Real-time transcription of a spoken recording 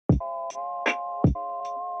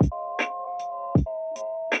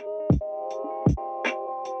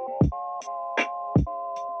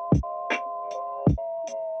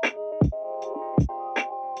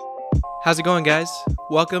How's it going, guys?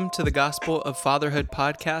 Welcome to the Gospel of Fatherhood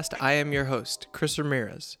podcast. I am your host, Khrys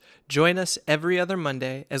Ramirez. Join us every other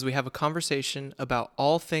Monday as we have a conversation about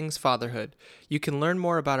all things fatherhood. You can learn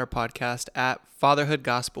more about our podcast at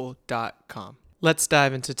fatherhoodgospel.com. Let's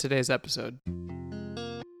dive into today's episode.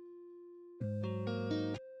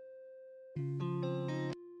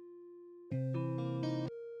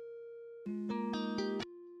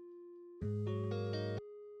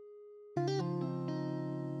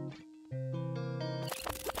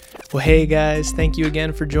 Well, hey guys, thank you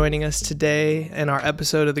again for joining us today in our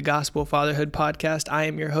episode of the Gospel of Fatherhood podcast. I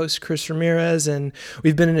am your host, Khrys Ramirez, and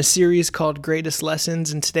we've been in a series called Greatest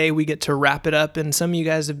Lessons, and today we get to wrap it up. And some of you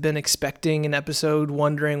guys have been expecting an episode,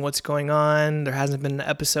 wondering what's going on. There hasn't been an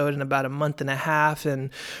episode in about a month and a half,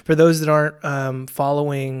 and for those that aren't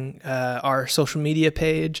following our social media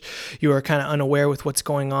page, you are kind of unaware with what's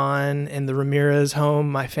going on in the Ramirez home,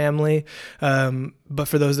 my family. But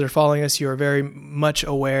for those that are following us, you are very much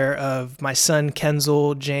aware of my son,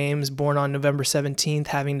 Kenzel James, born on November 17th,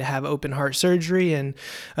 having to have open heart surgery. And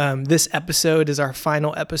this episode is our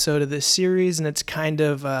final episode of this series. And it's kind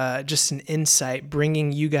of just an insight,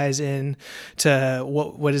 bringing you guys in to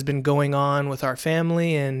what has been going on with our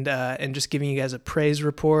family and just giving you guys a praise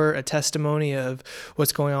report, a testimony of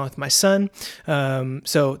what's going on with my son.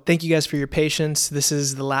 So thank you guys for your patience. This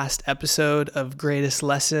is the last episode of Greatest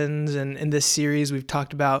Lessons. And in this series, we've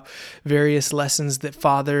talked about various lessons that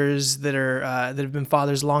fathers that have been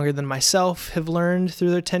fathers longer than myself have learned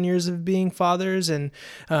through their 10 years of being fathers, and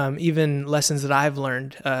even lessons that I've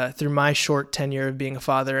learned through my short tenure of being a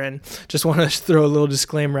father. And just want to throw a little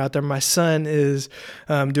disclaimer out there. My son is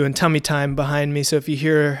doing tummy time behind me, so if you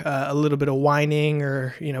hear a little bit of whining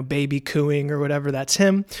or baby cooing or whatever, that's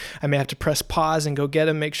him. I may have to press pause and go get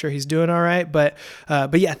him, make sure he's doing all right. But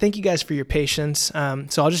yeah, thank you guys for your patience.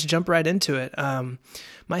 So I'll just jump right into it.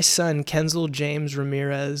 My son, Kenzel James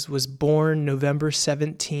Ramirez, was born November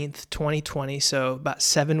 17th, 2020, so about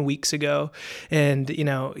 7 weeks ago. And,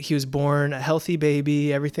 he was born a healthy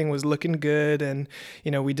baby. Everything was looking good. And,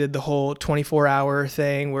 we did the whole 24-hour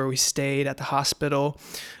thing where we stayed at the hospital,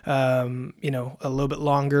 a little bit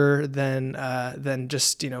longer than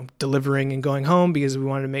just, delivering and going home, because we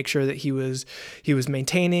wanted to make sure that he was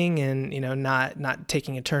maintaining and, not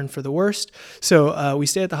taking a turn for the worst. So we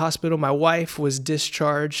stayed at the hospital. My wife was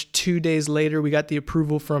discharged. 2 days later, we got the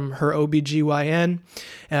approval from her OBGYN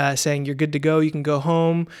saying, you're good to go. You can go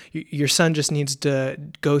home. Your son just needs to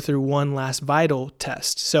go through one last vital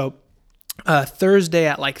test. So Thursday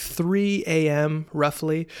at like 3 a.m.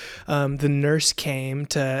 roughly, the nurse came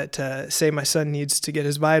to say my son needs to get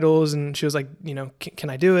his vitals, and she was like,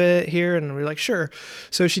 can I do it here? And we were like, sure.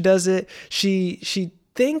 So she does it. She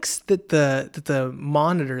thinks that the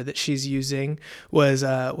monitor that she's using was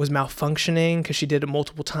malfunctioning because she did it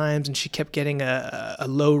multiple times, and she kept getting a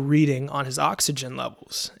low reading on his oxygen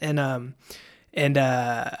levels. And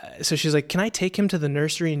so she's like, can I take him to the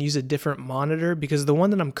nursery and use a different monitor? Because the one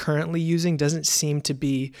that I'm currently using doesn't seem to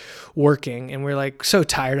be working. And we're like so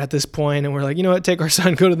tired at this point. And we're like, you know what, take our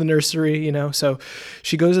son, go to the nursery, So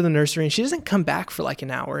she goes to the nursery and she doesn't come back for like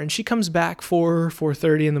an hour. And she comes back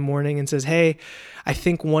 4:30 in the morning and says, hey, I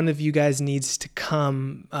think one of you guys needs to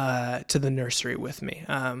come to the nursery with me.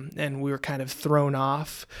 And we were kind of thrown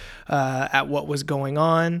off at what was going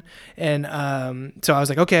on. And so I was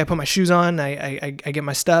like, okay, I put my shoes on, I get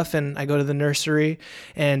my stuff, and I go to the nursery.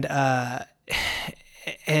 And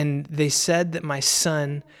they said that my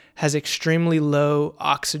son has extremely low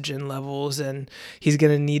oxygen levels, and he's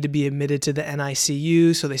going to need to be admitted to the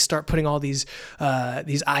NICU. So they start putting all these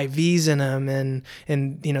IVs in him, and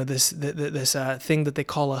this thing that they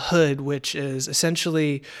call a hood, which is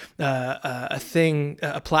essentially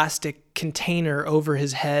a plastic container over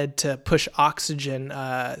his head to push oxygen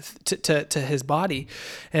to his body,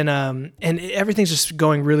 and everything's just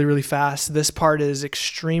going really, really fast. This part is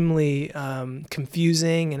extremely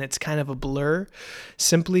confusing, and it's kind of a blur,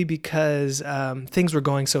 simply because things were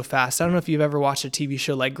going so fast. I don't know if you've ever watched a TV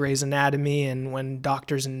show like Grey's Anatomy, and when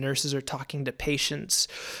doctors and nurses are talking to patients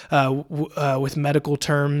with medical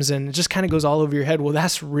terms, and it just kind of goes all over your head. Well,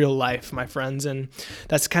 that's real life, my friends, and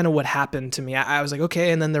that's kind of what happened to me. I was like,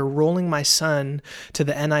 okay, and then they're rolling my son to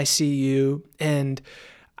the NICU, and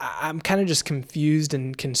I'm kind of just confused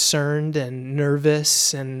and concerned and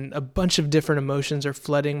nervous, and a bunch of different emotions are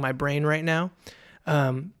flooding my brain right now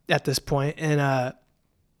at this point.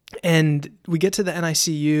 And we get to the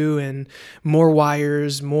NICU, and more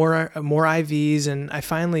wires, more IVs, and I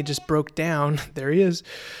finally just broke down. There he is.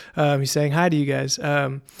 He's saying hi to you guys.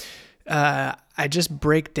 I just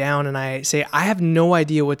break down and I say, I have no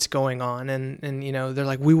idea what's going on. And they're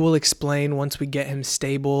like, we will explain once we get him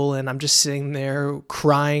stable. And I'm just sitting there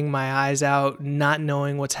crying my eyes out, not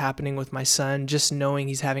knowing what's happening with my son, just knowing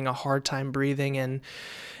he's having a hard time breathing.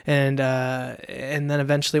 And then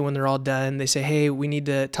eventually when they're all done, they say, hey, we need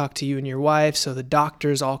to talk to you and your wife. So the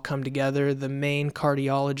doctors all come together. The main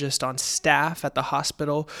cardiologist on staff at the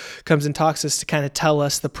hospital comes and talks to us to kind of tell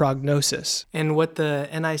us the prognosis. And what the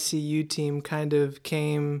NICU team kind of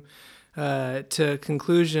came to a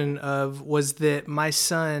conclusion of was that my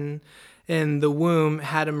son in the womb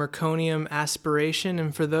had a meconium aspiration.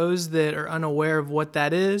 And for those that are unaware of what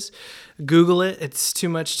that is, Google it. It's too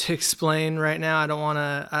much to explain right now. I don't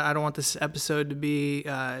want this episode to be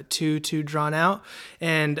too drawn out.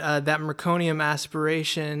 And that meconium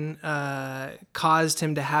aspiration caused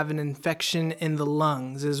him to have an infection in the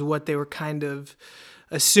lungs, is what they were kind of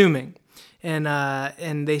assuming.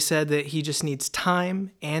 And they said that he just needs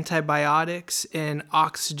time, antibiotics, and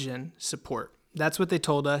oxygen support. That's what they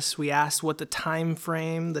told us. We asked what the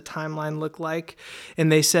timeline looked like, and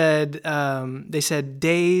they said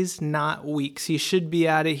days, not weeks. He should be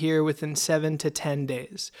out of here within 7 to 10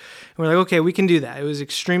 days. And we're like, okay, we can do that. It was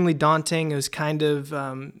extremely daunting. It was kind of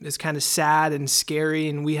sad and scary,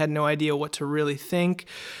 and we had no idea what to really think.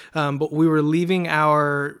 But we were leaving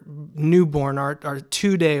our newborn, our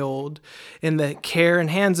 2-day-old, in the care and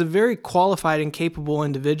hands of very qualified and capable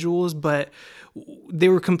individuals, but they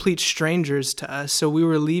were complete strangers to us. So we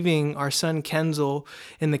were leaving our son Kenzel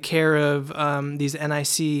in the care of these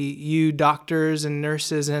NICU doctors and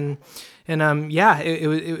nurses, and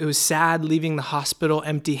it was sad leaving the hospital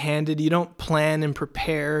empty-handed. You don't plan and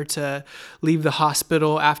prepare to leave the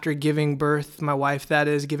hospital after giving birth, my wife that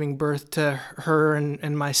is, giving birth to her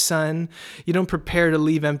and my son. You don't prepare to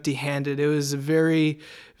leave empty-handed. It was a very,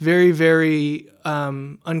 very, very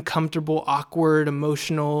uncomfortable, awkward,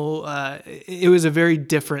 emotional. It was a very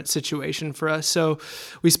different situation for us. So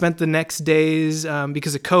we spent the next days,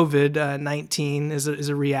 because of COVID-19 is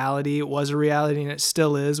a reality. It was a reality and it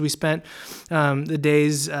still is. We spent the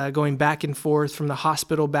days going back and forth from the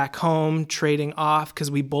hospital back home, trading off because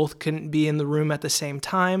we both couldn't be in the room at the same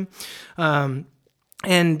time. And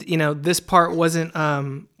this part wasn't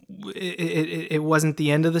it wasn't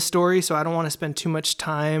the end of the story, so I don't want to spend too much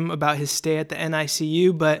time about his stay at the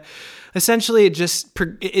NICU, but essentially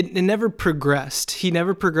it never progressed. He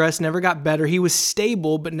never progressed, never got better. He was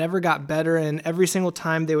stable, but never got better, and every single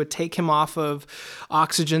time they would take him off of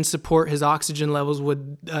oxygen support, his oxygen levels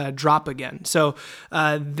would drop again. So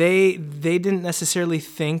they didn't necessarily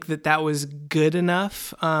think that was good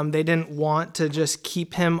enough. They didn't want to just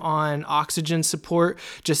keep him on oxygen support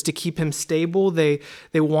just to keep him stable. They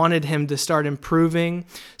wanted him to start improving.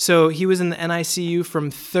 So he was in the NICU from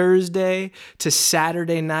Thursday to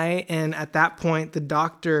Saturday night. And at that point, the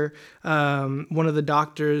doctor, one of the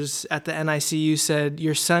doctors at the NICU said,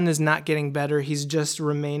 your son is not getting better. He's just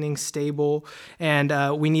remaining stable.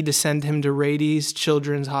 And we need to send him to Rady's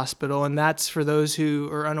Children's Hospital. And that's, for those who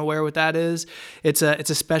are unaware what that is, it's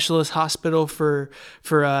a specialist hospital for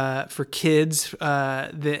kids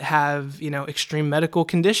that have, extreme medical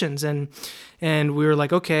conditions. And we were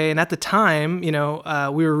like, okay. And at the time, we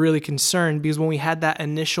were really concerned because when we had that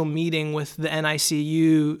initial meeting with the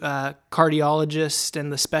NICU cardiologist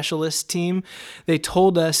and the specialist team, they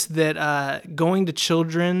told us that going to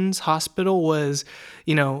Children's Hospital was,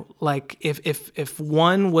 like if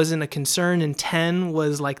 1 wasn't a concern and 10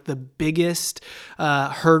 was like the biggest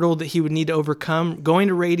hurdle that he would need to overcome, going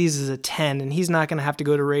to Rady's is a 10, and he's not going to have to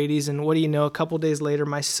go to Rady's. And what do you know? A couple days later,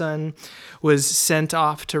 my son was sent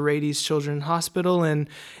off to Rady's Children's Hospital, and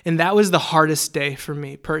that was the hardest day for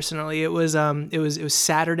me personally. It was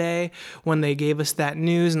Saturday when they gave us that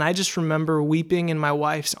news, and I just remember weeping in my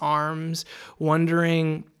wife's arms,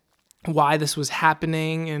 wondering why this was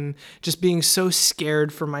happening and just being so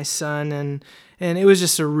scared for my son. And it was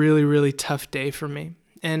just a really, really tough day for me.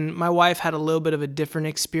 And my wife had a little bit of a different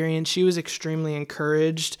experience. She was extremely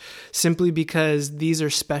encouraged simply because these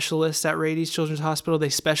are specialists at Rady's Children's Hospital. They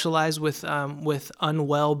specialize with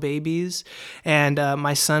unwell babies, and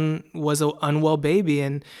my son was an unwell baby,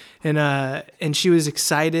 and she was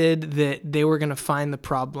excited that they were going to find the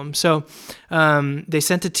problem. So they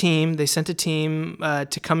sent a team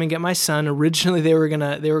to come and get my son. Originally, they were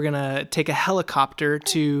gonna take a helicopter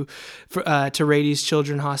to Rady's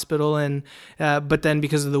Children's Hospital, and but then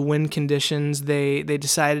because of the wind conditions, they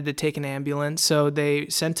decided to take an ambulance. So they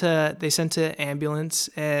sent an ambulance,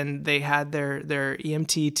 and they had their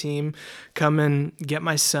EMT team come and get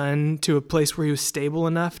my son to a place where he was stable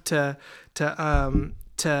enough to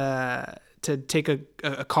take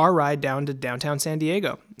a car ride down to downtown San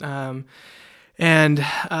Diego. And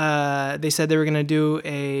they said they were going to do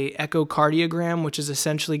a echocardiogram, which is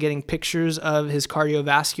essentially getting pictures of his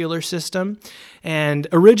cardiovascular system. And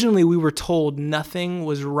originally we were told nothing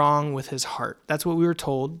was wrong with his heart. That's what we were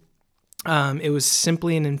told. It was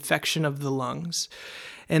simply an infection of the lungs.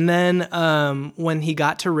 And then when he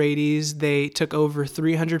got to Rady's, they took over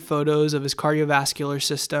 300 photos of his cardiovascular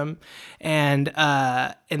system, and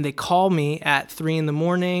they call me at 3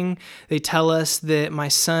 a.m. They tell us that my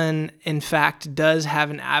son, in fact, does have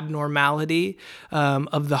an abnormality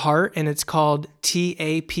of the heart, and it's called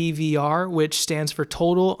TAPVR, which stands for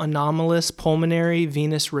Total Anomalous Pulmonary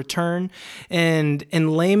Venous Return. And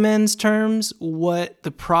in layman's terms, what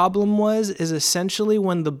the problem was is essentially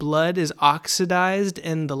when the blood is oxidized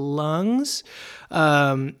in the lungs,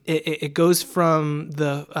 it goes from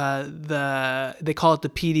they call it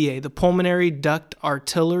the PDA, the pulmonary duct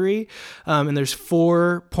artery, and there's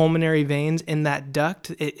 4 pulmonary veins in that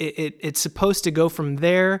duct. It's supposed to go from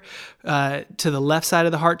there to the left side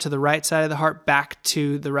of the heart, to the right side of the heart, back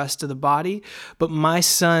to the rest of the body. But my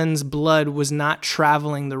son's blood was not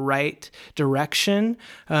traveling the right direction.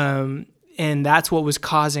 And that's what was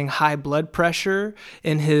causing high blood pressure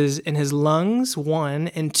in his lungs, 1,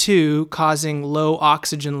 and 2, causing low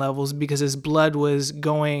oxygen levels because his blood was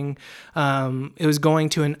going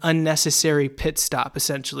to an unnecessary pit stop,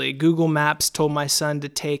 essentially. Google Maps told my son to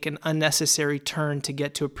take an unnecessary turn to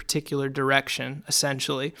get to a particular direction,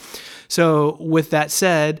 essentially. So with that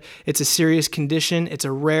said, it's a serious condition. It's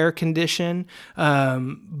a rare condition,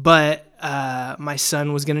 but my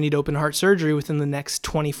son was going to need open heart surgery within the next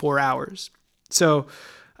 24 hours. So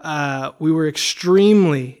we were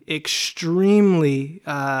extremely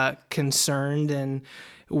concerned, and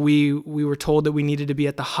we were told that we needed to be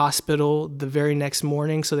at the hospital the very next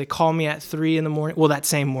morning. So they called me at 3 a.m. Well, that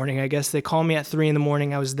same morning, I guess. They called me at 3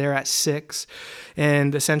 a.m. I was there at 6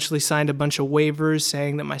 and essentially signed a bunch of waivers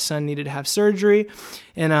saying that my son needed to have surgery.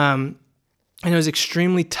 And it was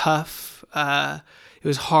extremely tough. It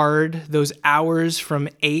was hard. Those hours from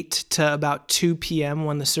 8 to about 2 p.m.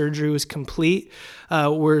 when the surgery was complete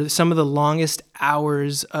were some of the longest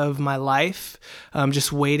hours of my life,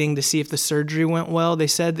 just waiting to see if the surgery went well. They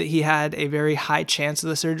said that he had a very high chance of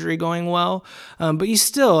the surgery going well, but you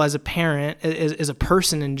still, as a parent, as a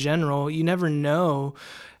person in general, you never know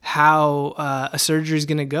how a surgery is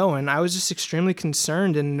going to go. And I was just extremely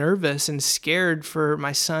concerned and nervous and scared for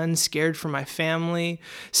my son, scared for my family,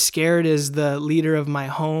 scared as the leader of my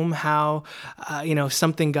home, how, if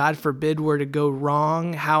something, God forbid, were to go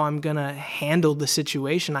wrong, how I'm going to handle the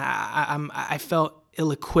situation. I felt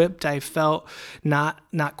ill-equipped. I felt not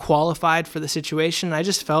qualified for the situation. I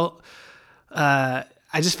just felt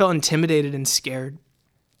intimidated and scared.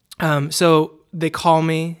 So they call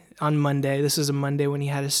me on Monday. This is a Monday when he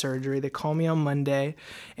had his surgery. They call me on Monday,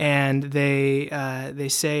 and they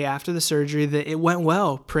say after the surgery that it went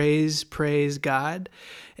well. Praise God,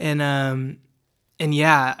 and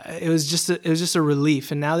yeah, it was just a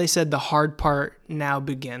relief. And now they said the hard part now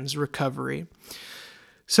begins, recovery.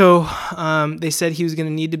 So they said he was going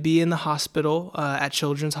to need to be in the hospital at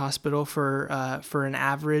Children's Hospital for an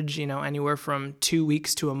average, anywhere from 2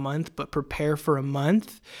 weeks to a month, but prepare for a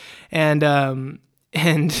month, and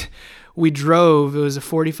we drove. It was a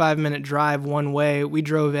 45-minute drive one way. We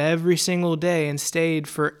drove every single day and stayed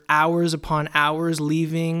for hours upon hours,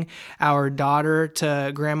 leaving our daughter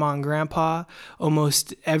to grandma and grandpa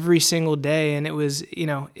almost every single day. And it was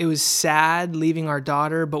sad leaving our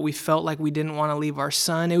daughter, but we felt like we didn't want to leave our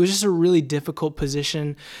son. It was just a really difficult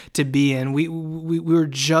position to be in. We were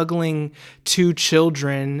juggling 2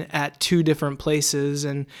 children at 2 different places,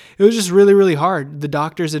 and it was just really, really hard. The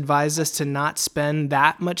doctors advised us to not spend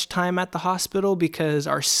that much time at the hospital because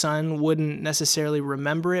our son wouldn't necessarily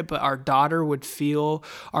remember it, but our daughter would feel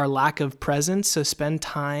our lack of presence. So spend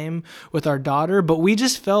time with our daughter. But we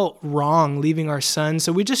just felt wrong leaving our son.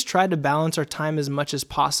 So we just tried to balance our time as much as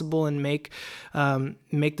possible and make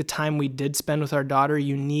the time we did spend with our daughter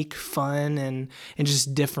unique, fun, and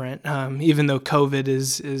just different. Even though COVID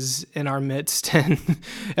is in our midst and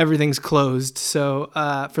everything's closed. So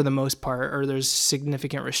for the most part, or there's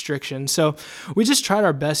significant restrictions. So we just tried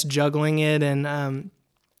our best juggling it, and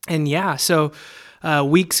yeah, so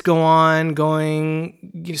weeks go on,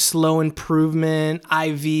 going slow improvement,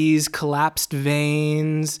 IVs, collapsed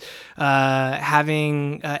veins,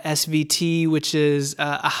 having SVT, which is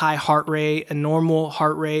a high heart rate. A normal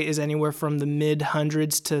heart rate is anywhere from the mid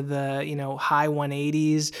hundreds to the high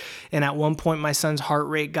 180s, and at one point my son's heart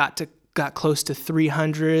rate got to got close to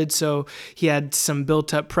 300, so he had some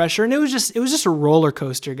built up pressure, and it was just a roller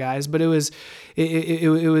coaster, guys. But it was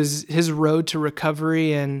his road to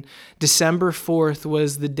recovery, and December 4th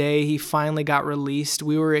was the day he finally got released.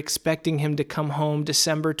 We were expecting him to come home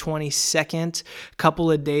December 22nd, a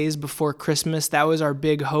couple of days before Christmas. That was our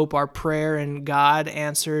big hope, our prayer, and God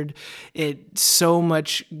answered it so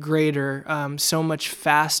much greater, so much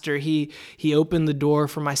faster. He opened the door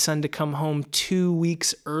for my son to come home 2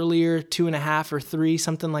 weeks earlier, 2.5 or 3,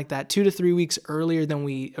 something like that, 2 to 3 weeks earlier than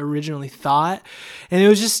we originally thought. And it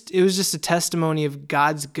was just a testimony of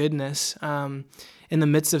God's goodness in the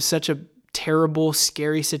midst of such a terrible,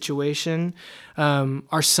 scary situation.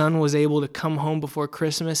 Our son was able to come home before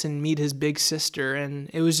Christmas and meet his big sister, and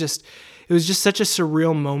it was just such a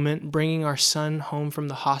surreal moment, bringing our son home from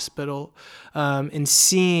the hospital, and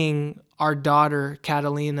seeing our daughter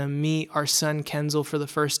Catalina meet our son Kenzel for the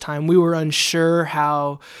first time. We were unsure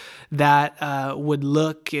how that would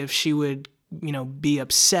look, if she would, be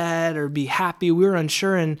upset or be happy. We were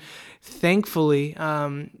unsure, and thankfully,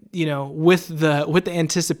 with the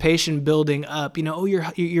anticipation building up, oh, your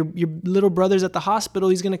little brother's at the hospital.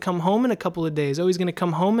 He's going to come home in a couple of days. Oh, he's going to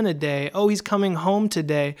come home in a day. Oh, he's coming home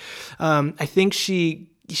today. I think she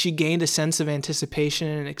gained a sense of anticipation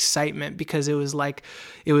and excitement, because it was the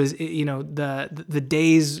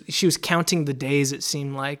days, she was counting the days, it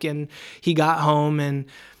seemed like, and he got home, and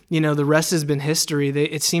the rest has been history.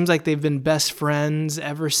 It seems like they've been best friends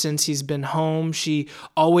ever since he's been home. She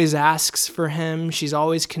always asks for him. She's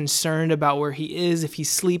always concerned about where he is, if he's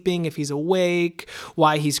sleeping, if he's awake,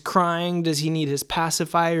 why he's crying. Does he need his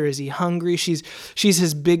pacifier? Is he hungry? She's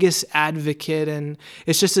his biggest advocate, and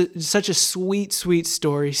it's just such a sweet, sweet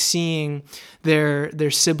story seeing their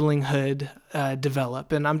siblinghood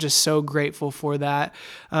develop, and I'm just so grateful for that.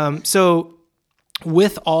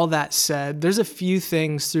 With all that said, there's a few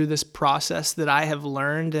things through this process that I have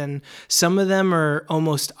learned, and some of them are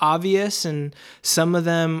almost obvious, and some of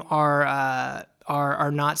them are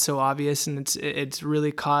not so obvious, and it's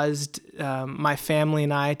really caused my family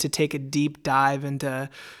and I to take a deep dive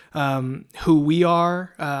into who we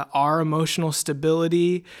are, our emotional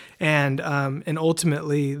stability, and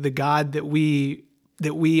ultimately the God that we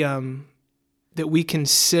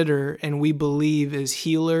consider and we believe is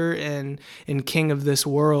healer and king of this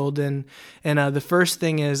world. And the first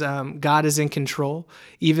thing is God is in control.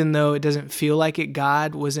 Even though it doesn't feel like it,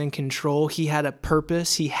 God was in control. He had a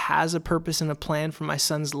purpose. He has a purpose and a plan for my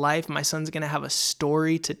son's life. My son's going to have a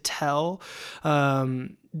story to tell.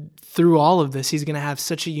 Through all of this, he's going to have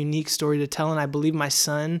such a unique story to tell, and I believe my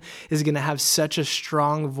son is going to have such a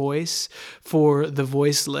strong voice for the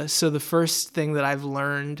voiceless. So the first thing that I've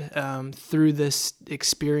learned through this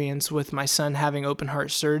experience with my son having open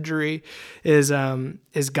heart surgery is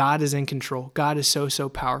God is in control. God is so, so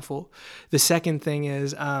powerful. The second thing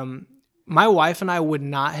is my wife and I would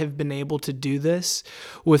not have been able to do this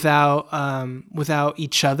without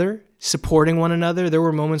each other supporting one another. There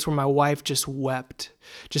were moments where my wife just wept,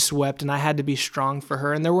 and I had to be strong for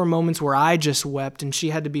her. And there were moments where I just wept, and she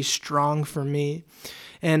had to be strong for me.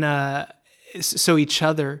 And so each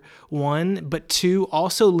other, one, but two,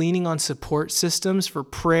 also leaning on support systems for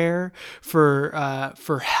prayer, for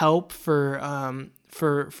help, for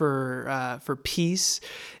peace,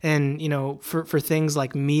 and for things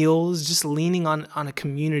like meals, just leaning on a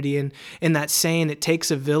community. And in that saying, it takes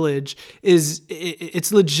a village,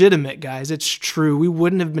 it's legitimate, guys. It's true. We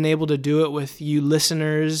wouldn't have been able to do it with you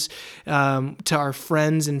listeners, to our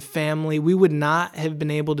friends and family. We would not have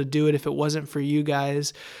been able to do it if it wasn't for you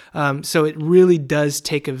guys. So it really does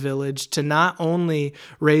take a village to not only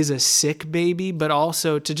raise a sick baby, but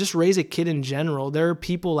also to just raise a kid in general. There are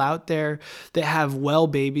people out there that have well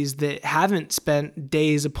babies that haven't spent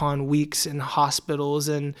days upon weeks in hospitals,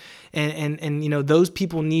 and those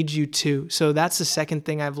people need you too. So that's the second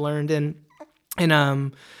thing I've learned. And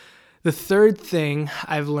the third thing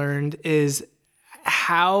I've learned is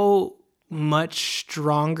how much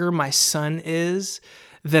stronger my son is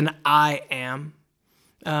than I am.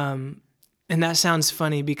 And that sounds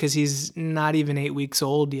funny because he's not even 8 weeks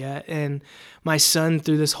old yet. And my son,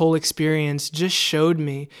 through this whole experience, just showed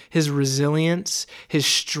me his resilience, his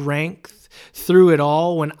strength through it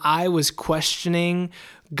all. When I was questioning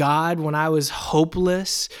God, when I was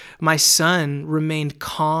hopeless, my son remained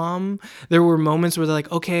calm. There were moments where they're like,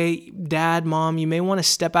 okay, Dad, Mom, you may want to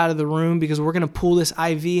step out of the room because we're going to pull this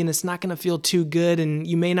IV and it's not going to feel too good, and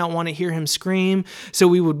you may not want to hear him scream. So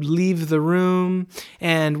we would leave the room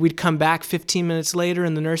and we'd come back 15 minutes later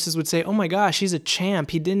and the nurses would say, oh my gosh, he's a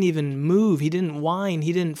champ. He didn't even move. He didn't whine.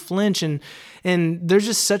 He didn't flinch. And there's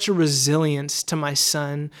just such a resilience to my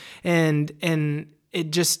son. And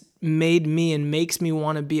it just made me and makes me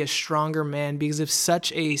want to be a stronger man, because if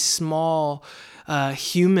such a small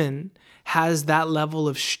human has that level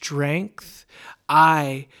of strength,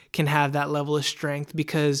 I can have that level of strength,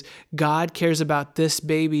 because God cares about this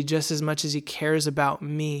baby just as much as he cares about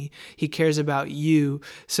me. He cares about you.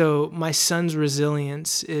 So my son's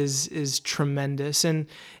resilience is tremendous. And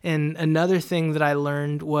another thing that I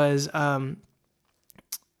learned was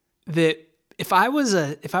that if I was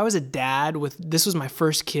a dad this was my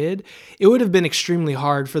first kid, it would have been extremely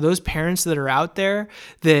hard for those parents that are out there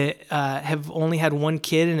that have only had one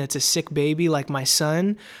kid and it's a sick baby like my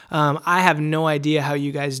son. I have no idea how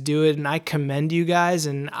you guys do it, and I commend you guys.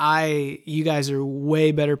 And you guys are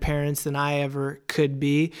way better parents than I ever could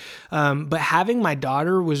be. But having my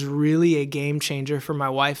daughter was really a game changer for my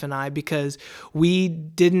wife and I, because we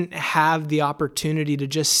didn't have the opportunity to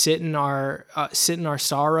just sit in our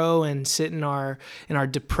sorrow and sit in our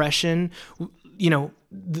depression.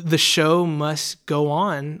 The show must go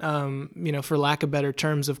on, for lack of better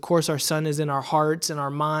terms. Of course, our son is in our hearts and our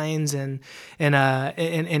minds, and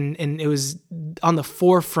it was on the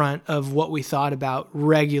forefront of what we thought about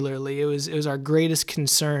regularly. It was our greatest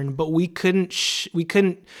concern, but we couldn't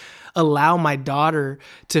allow my daughter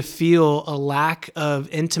to feel a lack of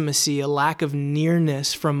intimacy, a lack of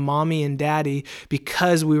nearness from mommy and daddy,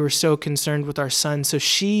 because we were so concerned with our son. So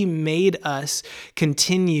she made us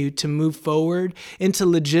continue to move forward and to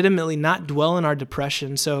legitimately not dwell in our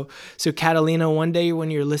depression. So Catalina, one day when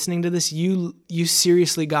you're listening to this, you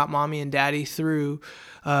seriously got mommy and daddy through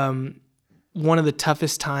one of the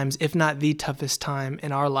toughest times, if not the toughest time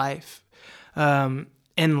in our life.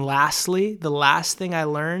 And lastly, the last thing I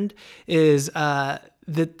learned is that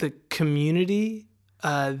the community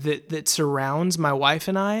that surrounds my wife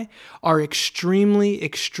and I are extremely,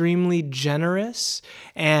 extremely generous,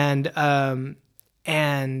 and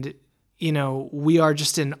we are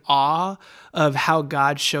just in awe of how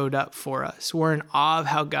God showed up for us. We're in awe of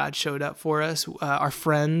how God showed up for us. Our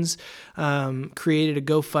friends created a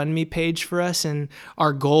GoFundMe page for us, and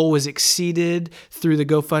our goal was exceeded through the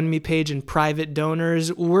GoFundMe page and private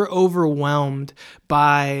donors. We're overwhelmed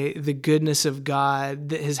by the goodness of God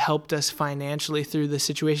that has helped us financially through this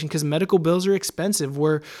situation, because medical bills are expensive.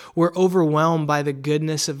 We're overwhelmed by the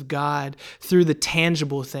goodness of God through the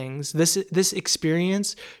tangible things. This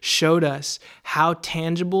experience showed us how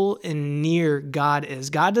tangible and near God is.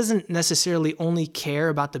 God doesn't necessarily only care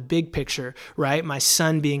about the big picture, right? My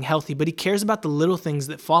son being healthy, but he cares about the little things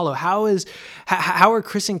that follow. How are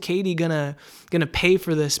Khrys and Katie gonna pay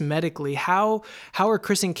for this medically? How are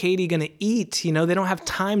Khrys and Katie gonna eat? They don't have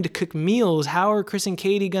time to cook meals. How are Khrys and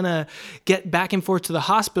Katie gonna get back and forth to the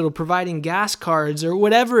hospital, providing gas cards or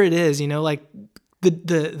whatever it is?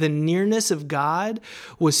 The nearness of God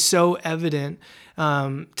was so evident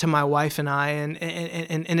to my wife and I, and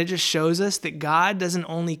it just shows us that God doesn't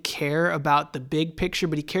only care about the big picture,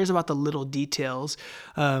 but he cares about the little details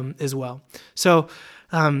as well. So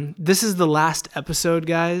this is the last episode,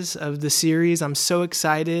 guys, of the series. I'm so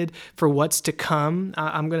excited for what's to come.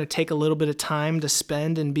 I'm going to take a little bit of time to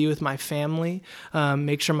spend and be with my family,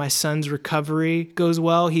 make sure my son's recovery goes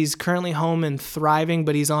well. He's currently home and thriving,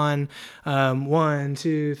 but he's on 5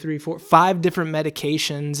 different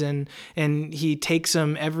medications, and he takes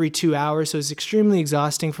them every 2 hours. So it's extremely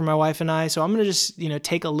exhausting for my wife and I. So I'm going to just,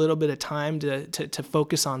 take a little bit of time to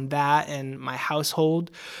focus on that and my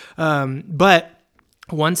household. But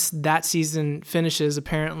once that season finishes,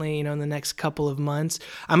 apparently, in the next couple of months,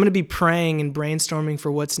 I'm going to be praying and brainstorming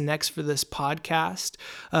for what's next for this podcast.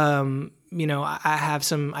 I have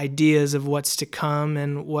some ideas of what's to come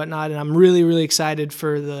and whatnot, and I'm really, really excited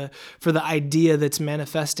for the idea that's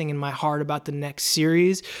manifesting in my heart about the next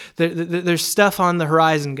series. There's stuff on the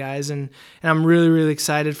horizon, guys, and I'm really, really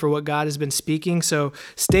excited for what God has been speaking. So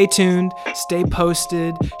stay tuned, stay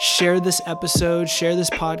posted, share this episode, share this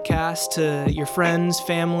podcast to your friends,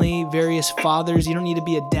 family, various fathers. You don't need to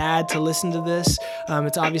be a dad to listen to this.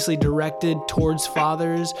 It's obviously directed towards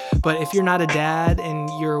fathers, but if you're not a dad and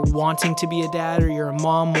you're wanting to be a dad, or you're a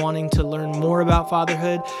mom wanting to learn more about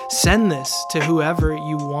fatherhood, send this to whoever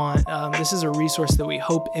you want. This is a resource that we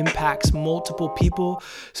hope impacts multiple people.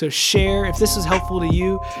 So share. If this is helpful to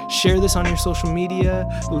you, share this on your social media.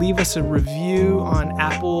 Leave us a review on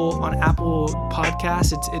Apple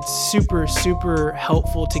Podcasts. It's super, super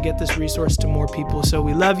helpful to get this resource to more people. So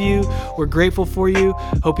we love you. We're grateful for you.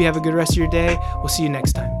 Hope you have a good rest of your day. We'll see you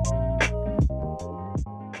next time.